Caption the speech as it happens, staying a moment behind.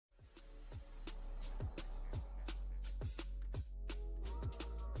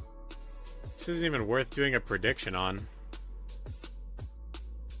This isn't even worth doing a prediction on.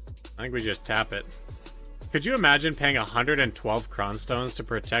 I think we just tap it. Could you imagine paying 112 cronstones to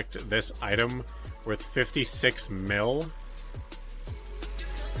protect this item worth 56 mil?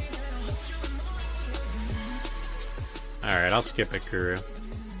 Alright, I'll skip it, Kuru.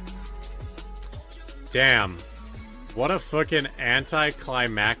 Damn. What a fucking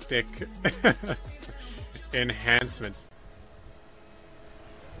anticlimactic enhancements.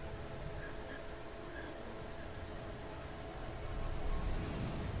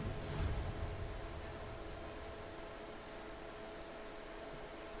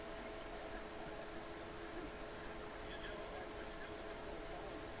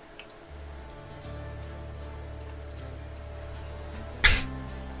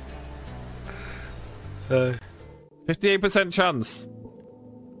 Uh. 58% chance.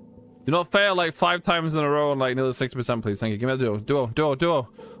 Do not fail like 5 times in a row and like nearly 60%, please. Thank you. Give me a duo.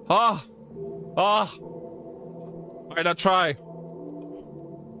 Ah! Ah! Alright, now try.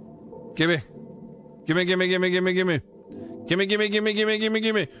 Gimme. Gimme.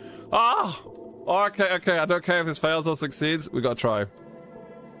 Ah! Oh, okay. I don't care if this fails or succeeds. We gotta try.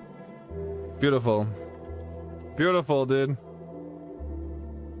 Beautiful. Beautiful, dude.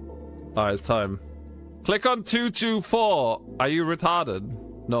 Alright, it's time. Click on 224. Are you retarded?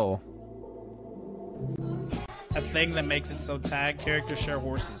 No. A thing that makes it so tag characters share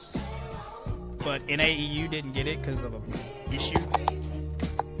horses. But NAEU didn't get it because of an issue.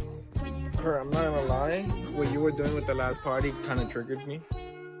 I'm not gonna lie. What you were doing with the last party kind of triggered me.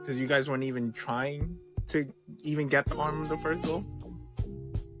 Because you guys weren't even trying to even get the arm of the first goal.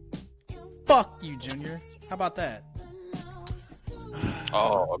 Fuck you, Junior. How about that?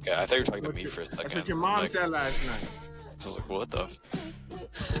 Oh, okay. I thought you were talking to me for a second. That's what your mom said last night. I was like, what the?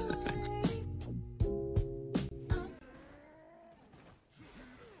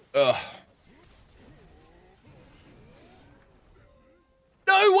 Ugh.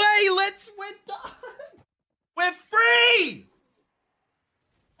 No way! We're done! We're free!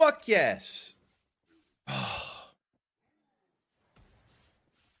 Fuck yes.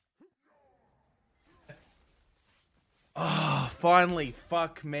 Oh, finally,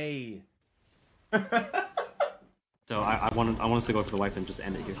 fuck me. So I want us to go for the wipe and just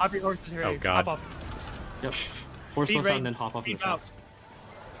end it here. Hop your horse here. Oh god. Hop Yep. Horse Speed goes out rate, and then hop off on the side.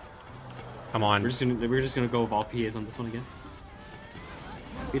 Come on. We're just gonna go with all PAs on this one again.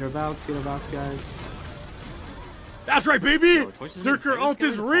 Speed our bouts, guys. That's right, baby! Zerker ult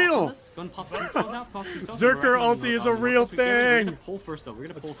is real! Zerker ulti is a real thing!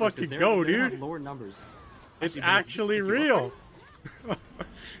 Let's fucking go, dude! Lower numbers. It's actually real!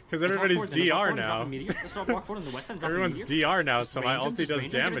 Because everybody's DR now. Everyone's DR now, so my ulti does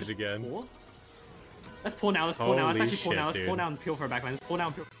damage again. Let's pull now, Let's actually pull now. Let's pull now and peel for our backline. Let's pull now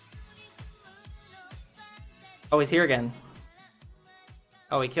and peel. Oh, he's here again.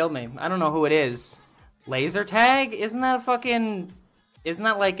 Oh, he killed me. I don't know who it is. Laser tag? Isn't that a fucking... Isn't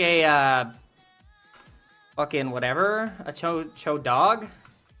that like a, fucking whatever? A cho dog?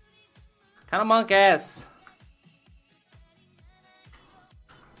 Kind of monk ass.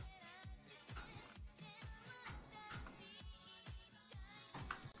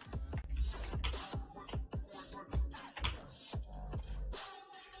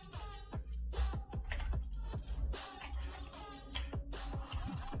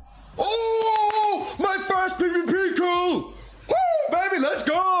 Oh! My first PvP kill! Woo! Baby, let's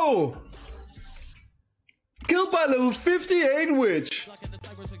go! Killed by level 58 witch!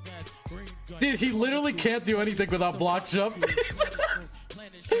 Dude, he literally can't do anything without block jump. He literally...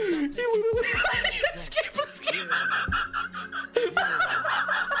 Skip.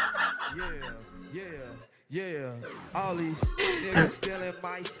 Yeah. All these niggas stealing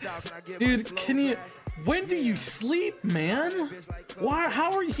my stuff and I get Dude, can you... When do you sleep, man? Why?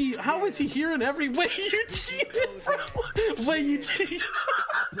 How is he hearing every way you cheated, bro? Way you cheated,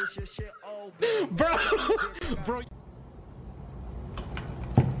 bro.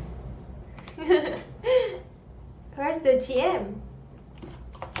 Where's the GM?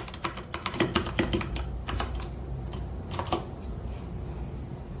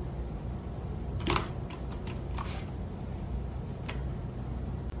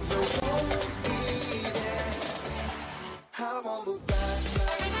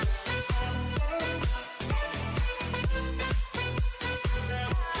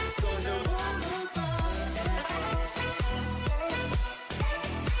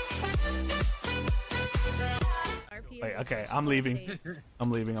 Wait, okay, I'm leaving.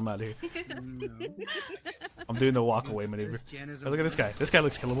 I'm out of here. I'm doing the walk away maneuver. Oh, look at this guy. This guy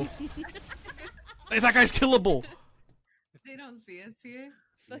looks killable. Hey, that guy's killable. They don't see us here.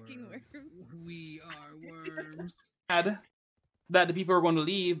 fucking worm. We are worms. That the people were going to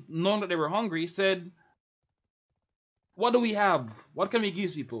leave, knowing that they were hungry, said, "What do we have? What can we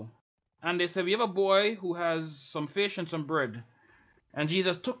give people?" And they said, "We have a boy who has some fish and some bread." And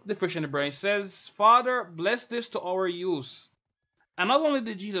Jesus took the fish and the bread. He says, "Father, bless this to our use." And not only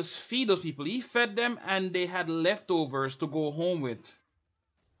did Jesus feed those people, he fed them and they had leftovers to go home with.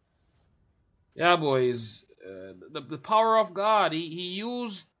 Yeah, boys. The power of God. He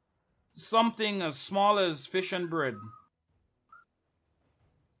used something as small as fish and bread.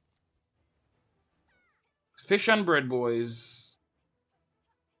 Fish and bread, boys.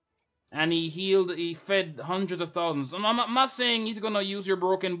 And he fed hundreds of thousands. And I'm not saying he's going to use your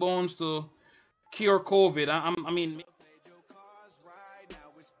broken bones to cure COVID. I mean...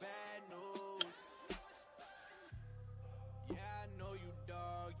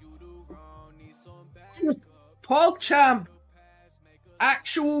 PogChamp!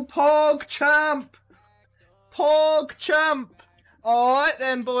 Actual PogChamp! PogChamp! Alright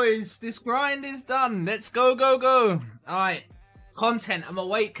then, boys. This grind is done. Let's go, go, go. Alright. Content. I'm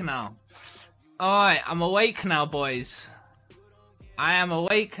awake now. Alright, I'm awake now, boys. I am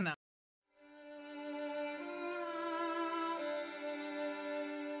awake now.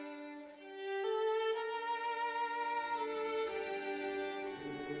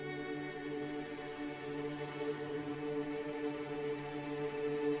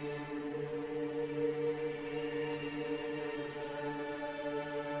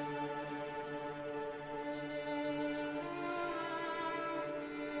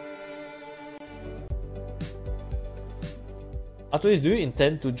 After this, do you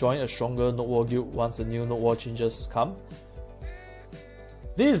intend to join a stronger Note War guild once the new Note War changes come?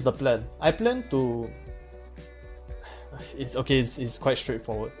 This is the plan. I plan to... It's quite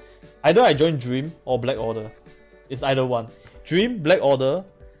straightforward. Either I join Dream or Black Order. It's either one. Dream, Black Order,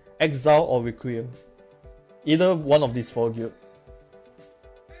 Exile or Requiem. Either one of these 4 guilds.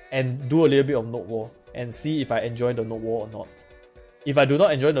 And do a little bit of Note War and see if I enjoy the Note War or not. If I do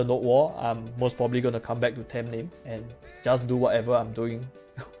not enjoy the Note War, I'm most probably going to come back to Tem Name and just do whatever I'm doing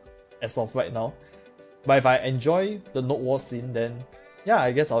as of right now. But if I enjoy the Note War scene, then yeah,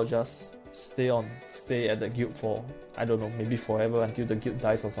 I guess I'll just stay at the guild for, I don't know, maybe forever until the guild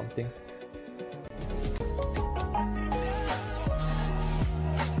dies or something.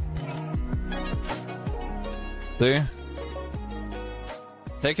 See?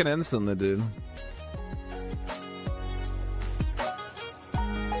 Taken instantly, dude.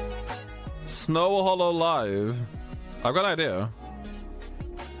 Snow Hollow Live. I've got an idea.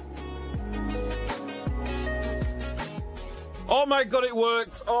 Oh my god, it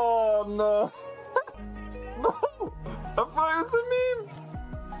works! Oh no! No! I thought it was a meme!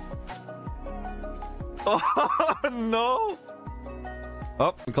 Oh no!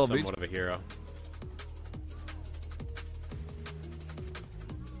 Oh, we called somewhat of a hero.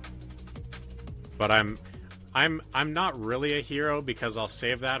 But I'm not really a hero because I'll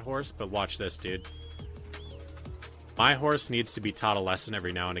save that horse, but watch this, dude. My horse needs to be taught a lesson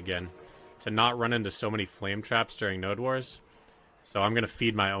every now and again to not run into so many flame traps during Node Wars. So I'm gonna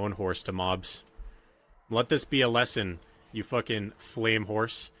feed my own horse to mobs. Let this be a lesson, you fucking flame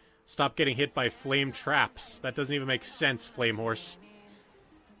horse. Stop getting hit by flame traps. That doesn't even make sense, flame horse.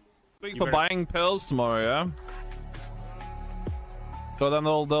 For buying pills tomorrow, yeah? So then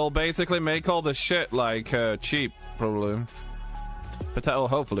they'll basically make all the shit like cheap, probably.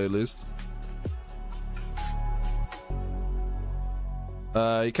 Hopefully at least.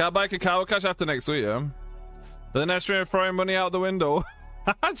 You can't buy Cacao Cash after next week, yeah? The next stream throwing money out the window.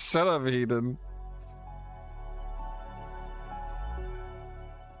 Shut up, heathen.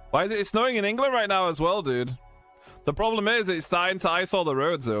 Why is it snowing in England right now as well, dude? The problem is it's starting to ice all the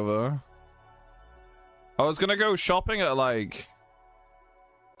roads over. I was gonna go shopping at like...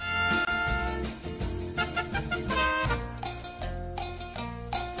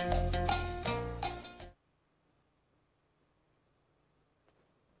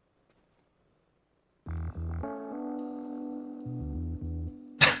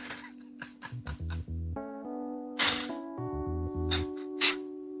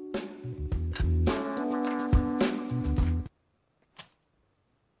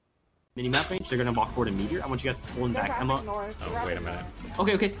 Mini-map range, they're gonna walk forward a meteor. I want you guys pulling back. Emma. Oh, wait a minute.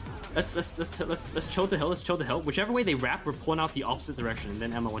 Okay. Let's chill the hill. Let's chill the hill. Whichever way they wrap, we're pulling out the opposite direction. And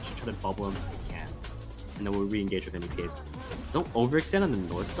then Emma wants you to try to bubble them if you can. And then we'll re-engage with any case. Don't overextend on the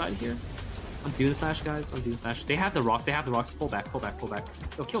north side here. I'm doing slash, guys. I'm doing slash. They have the rocks. Pull back.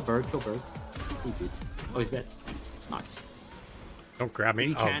 Oh, kill bird. Ooh, dude. Oh, he's dead. Nice. Don't grab me.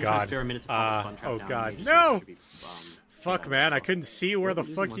 You Oh can god. spare a minute to pop a stun trap down. God. Maybe No. fuck, man? I couldn't see where the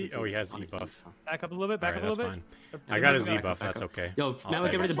fuck he... Oh, he has E-buff. Back up a little bit, back up a little bit. Fine. I got his E-buff, that's okay. Yo, now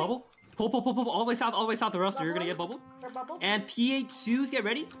get ready to bubble. Pull, all the way south, or else you're gonna get bubbled. And PA2s, get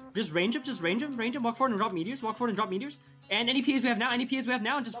ready. Just range him, walk forward and drop meteors, And any PAs we have now,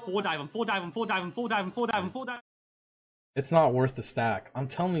 and just full dive him. It's not worth the stack. I'm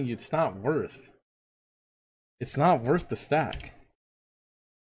telling you, it's not worth. It's not worth the stack.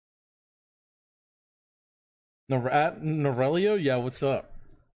 Narelio? Yeah, what's up?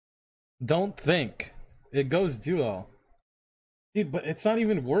 Don't think. It goes duo. Dude, but it's not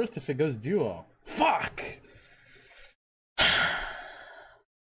even worth if it goes duo. Fuck!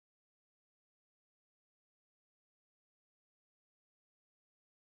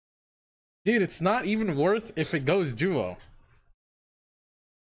 Dude, it's not even worth if it goes duo.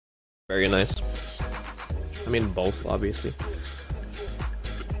 Very nice. I mean, both, obviously.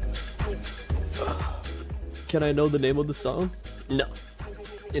 Can I know the name of the song? No.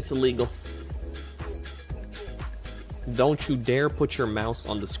 It's illegal. Don't you dare put your mouse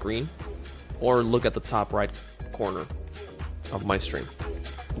on the screen or look at the top right corner of my stream.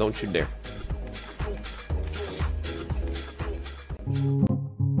 Don't you dare.